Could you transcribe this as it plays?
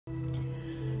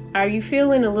Are you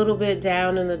feeling a little bit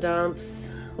down in the dumps?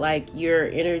 Like your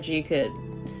energy could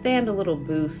stand a little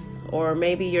boost, or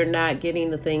maybe you're not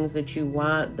getting the things that you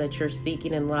want, that you're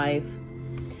seeking in life.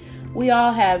 We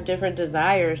all have different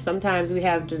desires. Sometimes we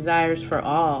have desires for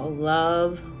all: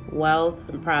 love, wealth,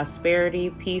 and prosperity,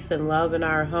 peace and love in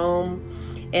our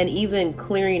home, and even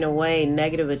clearing away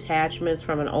negative attachments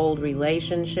from an old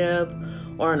relationship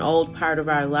or an old part of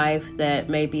our life that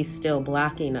may be still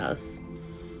blocking us.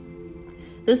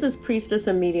 This is Priestess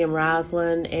and Medium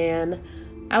Rosalind, and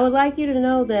I would like you to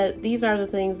know that these are the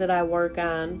things that I work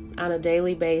on a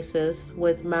daily basis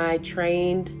with my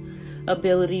trained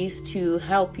abilities to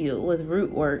help you with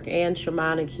root work and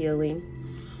shamanic healing.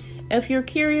 If you're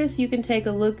curious, you can take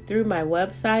a look through my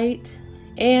website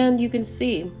and you can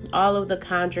see all of the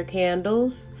conjure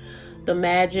candles, the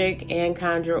magic and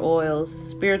conjure oils,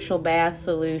 spiritual bath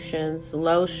solutions,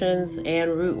 lotions,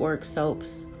 and root work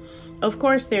soaps. Of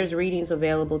course, there's readings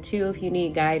available too if you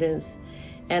need guidance,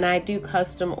 and I do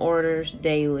custom orders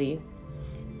daily.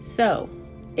 So,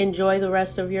 enjoy the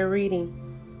rest of your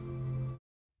reading.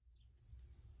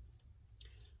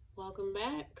 Welcome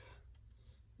back.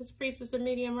 It's Priestess and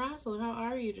Medium Rosalind. How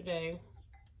are you today?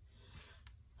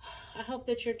 I hope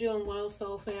that you're doing well,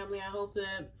 soul family. I hope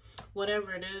that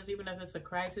whatever it is, even if it's a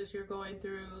crisis you're going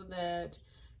through, that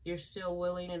you're still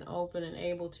willing and open and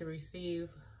able to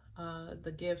receive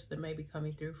the gifts that may be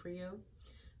coming through for you.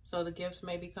 So the gifts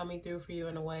may be coming through for you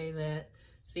in a way that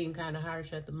seem kind of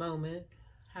harsh at the moment.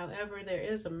 However, there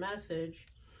is a message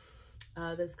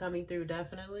that's coming through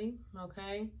definitely,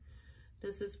 okay?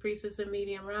 This is Priestess and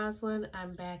Medium Rosalind.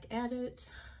 I'm back at it.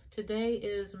 Today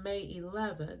is May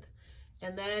 11th,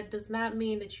 and that does not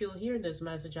mean that you'll hear this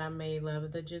message on May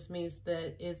 11th. It just means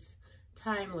that it's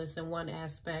timeless in one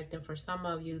aspect, and for some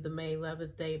of you, the May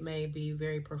 11th date may be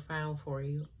very profound for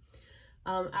you.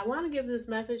 I want to give this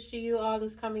message to you, all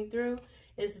this coming through.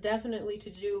 It's definitely to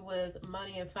do with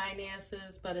money and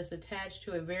finances, but it's attached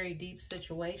to a very deep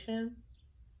situation.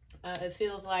 It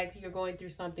feels like you're going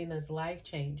through something that's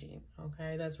life-changing,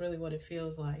 okay? That's really what it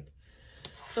feels like.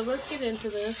 So let's get into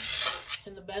this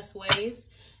in the best ways.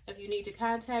 If you need to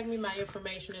contact me, my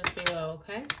information is below,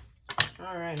 okay?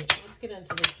 All right, let's get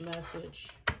into this message.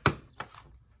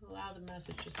 Allow the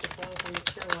messages to flow from the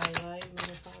pure white light,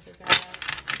 Mother, Father, God,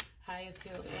 highest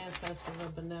healed ancestors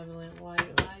of benevolent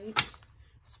white light,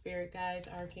 spirit guides,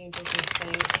 archangels,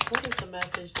 and saints. What is the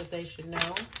message that they should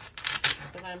know?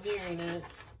 Because I'm hearing it.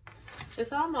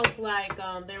 It's almost like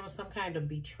there was some kind of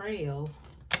betrayal.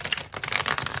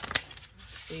 Let's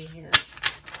see here.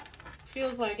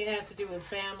 Feels like it has to do with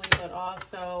family, but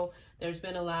also there's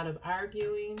been a lot of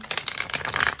arguing,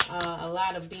 a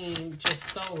lot of being just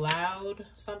so loud,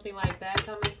 something like that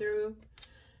coming through.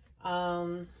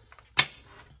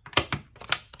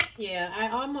 Yeah, I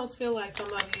almost feel like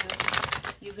some of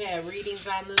you've had readings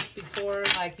on this before,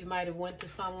 like you might have went to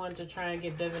someone to try and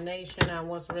get divination on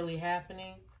what's really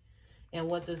happening and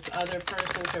what this other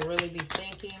person could really be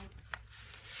thinking.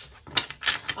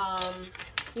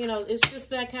 You know, it's just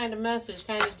that kind of message,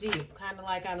 kind of deep, kind of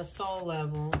like on a soul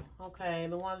level. Okay,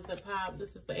 the ones that pop,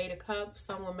 this is the 8 of Cups.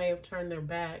 Someone may have turned their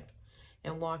back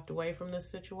and walked away from this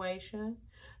situation.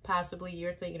 Possibly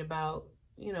you're thinking about,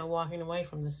 you know, walking away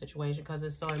from this situation because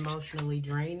it's so emotionally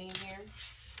draining here.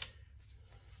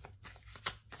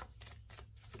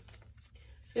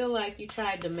 Feel like you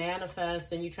tried to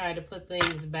manifest and you tried to put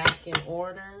things back in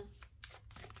order.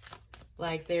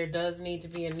 Like there does need to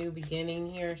be a new beginning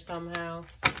here somehow.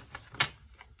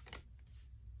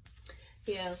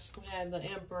 Yeah, we had the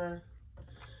Emperor.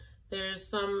 There's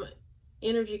some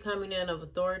energy coming in of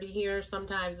authority here.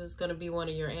 Sometimes it's going to be one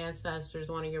of your ancestors,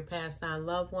 one of your passed on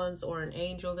loved ones, or an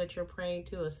angel that you're praying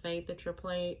to, a saint that you're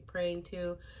praying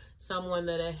to, someone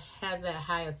that has that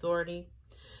high authority.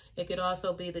 It could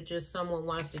also be that just someone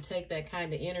wants to take that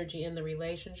kind of energy in the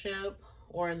relationship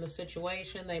or in the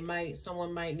situation.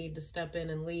 Someone might need to step in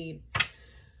and lead.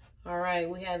 All right,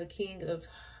 we have the King of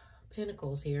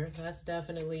Pentacles here. That's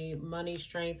definitely money,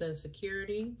 strength, and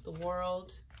security. The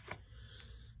World.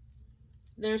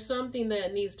 There's something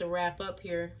that needs to wrap up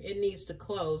here. It needs to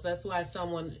close. That's why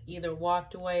someone either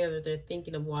walked away or they're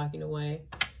thinking of walking away.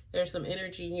 There's some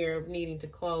energy here of needing to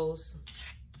close.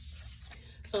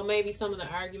 So maybe some of the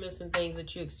arguments and things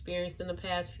that you experienced in the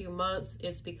past few months,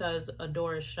 it's because a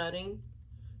door is shutting,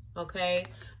 okay?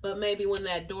 But maybe when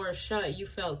that door is shut, you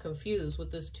felt confused with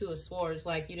this 2 of Swords,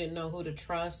 like you didn't know who to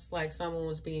trust, like someone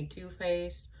was being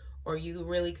two-faced, or you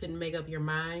really couldn't make up your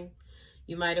mind.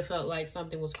 You might have felt like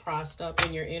something was crossed up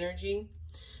in your energy.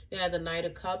 Yeah, the Knight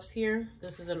of Cups here.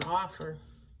 This is an offer.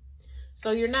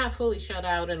 So you're not fully shut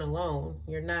out and alone.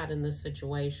 You're not in this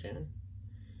situation.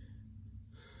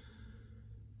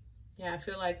 Yeah, I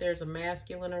feel like there's a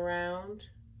masculine around,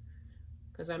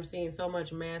 because I'm seeing so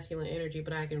much masculine energy,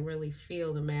 but I can really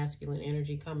feel the masculine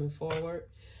energy coming forward.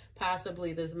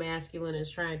 Possibly this masculine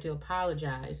is trying to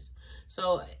apologize.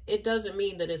 So it doesn't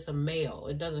mean that it's a male.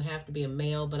 It doesn't have to be a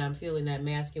male, but I'm feeling that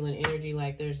masculine energy,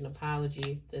 like there's an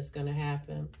apology that's going to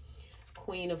happen.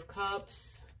 Queen of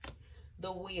Cups,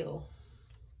 the Wheel.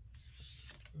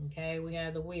 Okay, we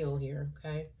have the Wheel here,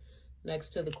 okay, next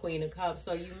to the Queen of Cups.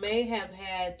 So you may have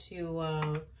had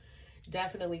to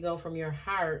definitely go from your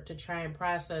heart to try and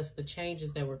process the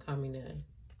changes that were coming in.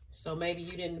 So maybe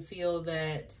you didn't feel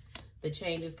that the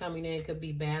changes coming in could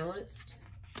be balanced.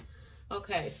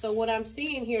 Okay, so what I'm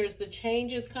seeing here is the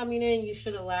changes coming in, you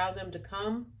should allow them to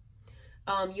come.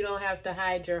 You don't have to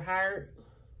hide your heart.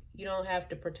 You don't have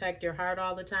to protect your heart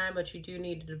all the time, but you do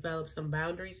need to develop some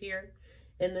boundaries here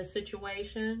in this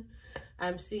situation.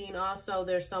 I'm seeing also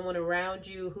there's someone around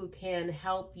you who can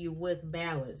help you with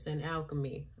balance and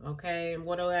alchemy, okay? And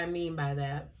what do I mean by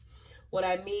that? What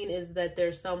I mean is that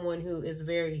there's someone who is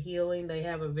very healing. They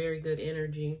have a very good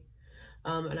energy.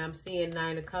 And I'm seeing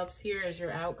 9 of Cups here as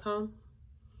your outcome.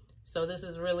 So this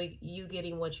is really you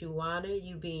getting what you wanted,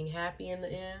 you being happy in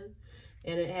the end.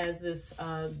 And it has this,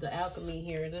 the alchemy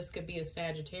here. This could be a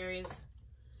Sagittarius.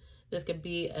 This could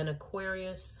be an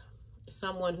Aquarius.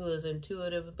 Someone who is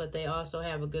intuitive, but they also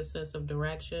have a good sense of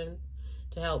direction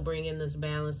to help bring in this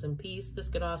balance and peace. This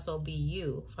could also be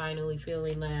you finally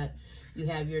feeling that you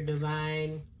have your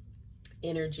divine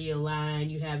energy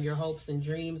aligned. You have your hopes and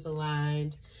dreams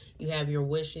aligned. You have your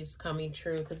wishes coming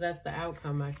true, because that's the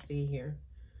outcome I see here.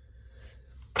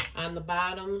 On the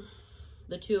bottom,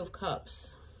 the 2 of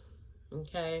Cups.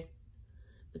 Okay,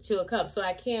 the 2 of Cups. So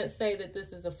I can't say that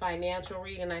this is a financial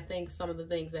reading. I think some of the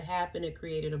things that happened, it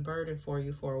created a burden for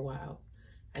you for a while.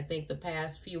 I think the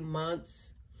past few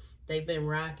months, they've been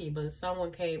rocky, but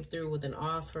someone came through with an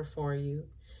offer for you.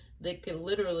 That could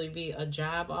literally be a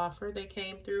job offer that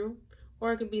came through,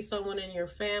 or it could be someone in your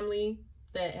family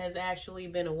that has actually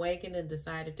been awakened and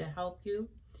decided to help you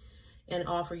and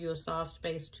offer you a soft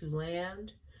space to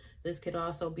land. This could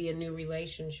also be a new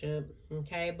relationship,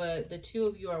 okay? But the 2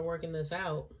 of you are working this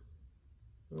out,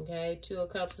 okay? 2 of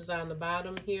Cups is on the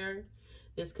bottom here.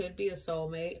 This could be a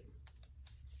soulmate.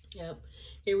 Yep.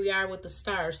 Here we are with the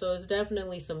Star. So it's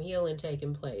definitely some healing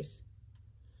taking place.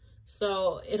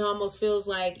 So it almost feels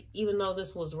like, even though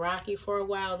this was rocky for a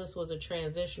while, this was a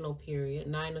transitional period.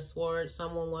 9 of Swords,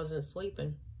 someone wasn't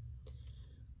sleeping.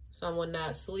 Someone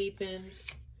not sleeping.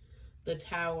 The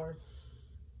Tower.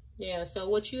 Yeah, so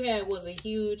what you had was a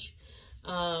huge,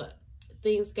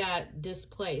 things got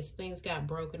displaced, things got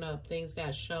broken up, things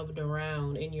got shoved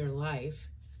around in your life,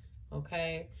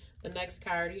 okay? The next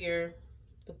card here,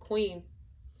 the Queen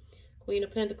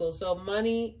of Pentacles. So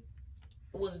money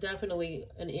was definitely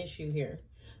an issue here,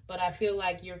 but I feel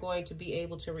like you're going to be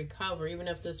able to recover, even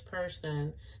if this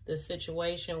person, this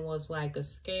situation was like a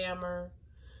scammer,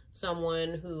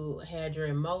 someone who had your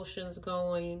emotions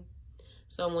going,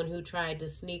 someone who tried to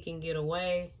sneak and get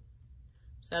away.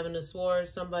 7 of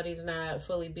Swords, somebody's not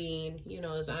fully being, you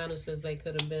know, as honest as they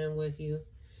could have been with you.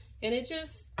 And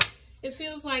it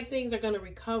feels like things are going to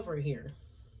recover here.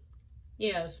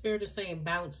 Yeah, Spirit is saying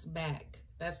bounce back.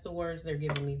 That's the words they're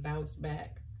giving me, bounce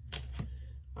back.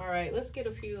 All right, let's get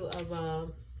a few of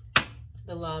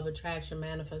the Law of Attraction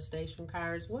manifestation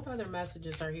cards. What other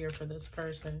messages are here for this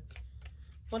person?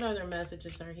 What other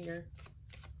messages are here?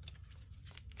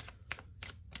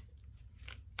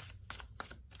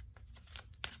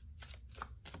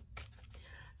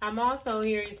 I'm also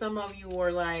hearing some of you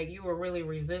were like, you were really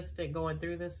resistant going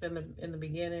through this in the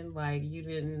beginning. Like you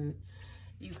couldn't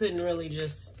really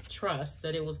just trust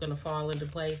that it was going to fall into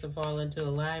place and fall into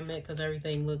alignment, because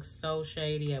everything looks so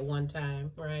shady at one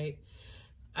time, right?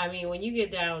 I mean, when you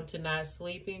get down to not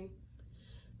sleeping,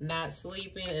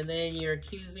 and then you're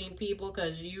accusing people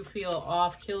because you feel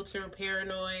off kilter,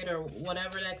 paranoid, or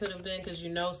whatever that could have been, because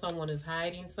you know someone is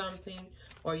hiding something,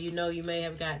 or you know you may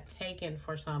have got taken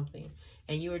for something,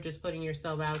 and you were just putting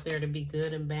yourself out there to be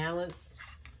good and balanced.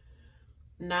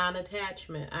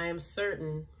 Non-attachment. I am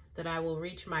certain that I will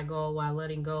reach my goal while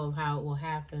letting go of how it will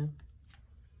happen.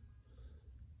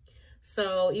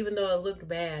 So even though it looked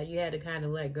bad, you had to kind of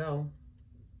let go.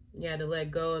 You had to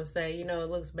let go and say, you know, it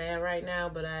looks bad right now,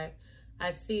 but I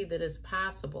see that it's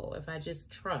possible if I just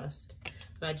trust,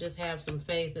 if I just have some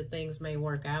faith that things may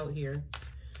work out here.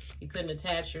 You couldn't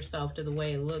attach yourself to the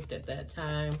way it looked at that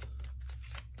time.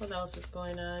 What else is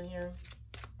going on here?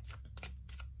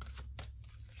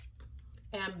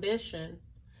 Ambition.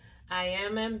 I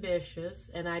am ambitious,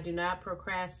 and I do not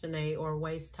procrastinate or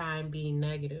waste time being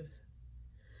negative.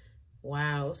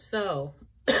 Wow. So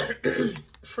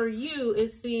For you, it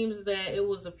seems that it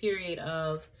was a period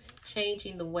of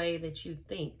changing the way that you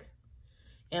think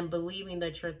and believing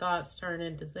that your thoughts turn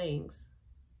into things.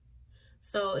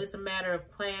 So it's a matter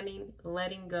of planning,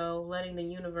 letting go, letting the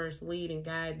universe lead and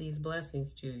guide these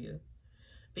blessings to you.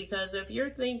 Because if you're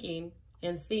thinking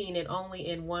and seeing it only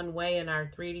in one way in our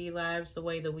 3D lives, the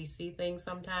way that we see things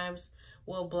sometimes,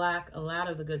 will block a lot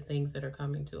of the good things that are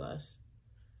coming to us.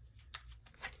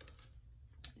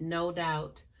 No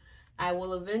doubt. I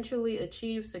will eventually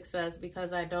achieve success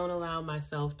because I don't allow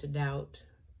myself to doubt.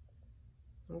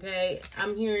 Okay,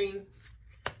 I'm hearing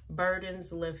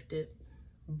burdens lifted.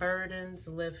 Burdens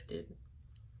lifted.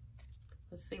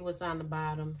 Let's see what's on the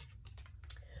bottom.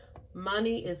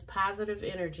 Money is positive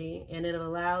energy, and it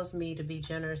allows me to be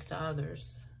generous to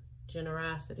others.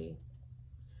 Generosity.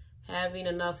 Having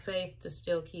enough faith to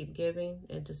still keep giving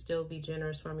and to still be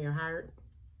generous from your heart.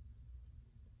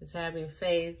 It's having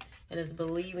faith, and it's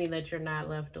believing that you're not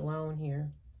left alone here.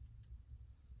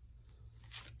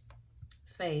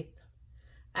 Faith.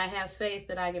 I have faith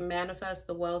that I can manifest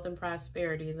the wealth and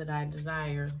prosperity that I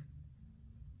desire.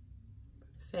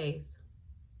 Faith.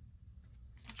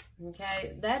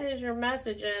 Okay, that is your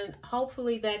message, and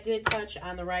hopefully that did touch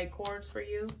on the right chords for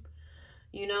you.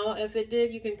 You know, if it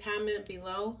did, you can comment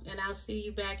below, and I'll see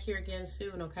you back here again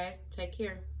soon, okay? Take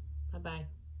care. Bye-bye.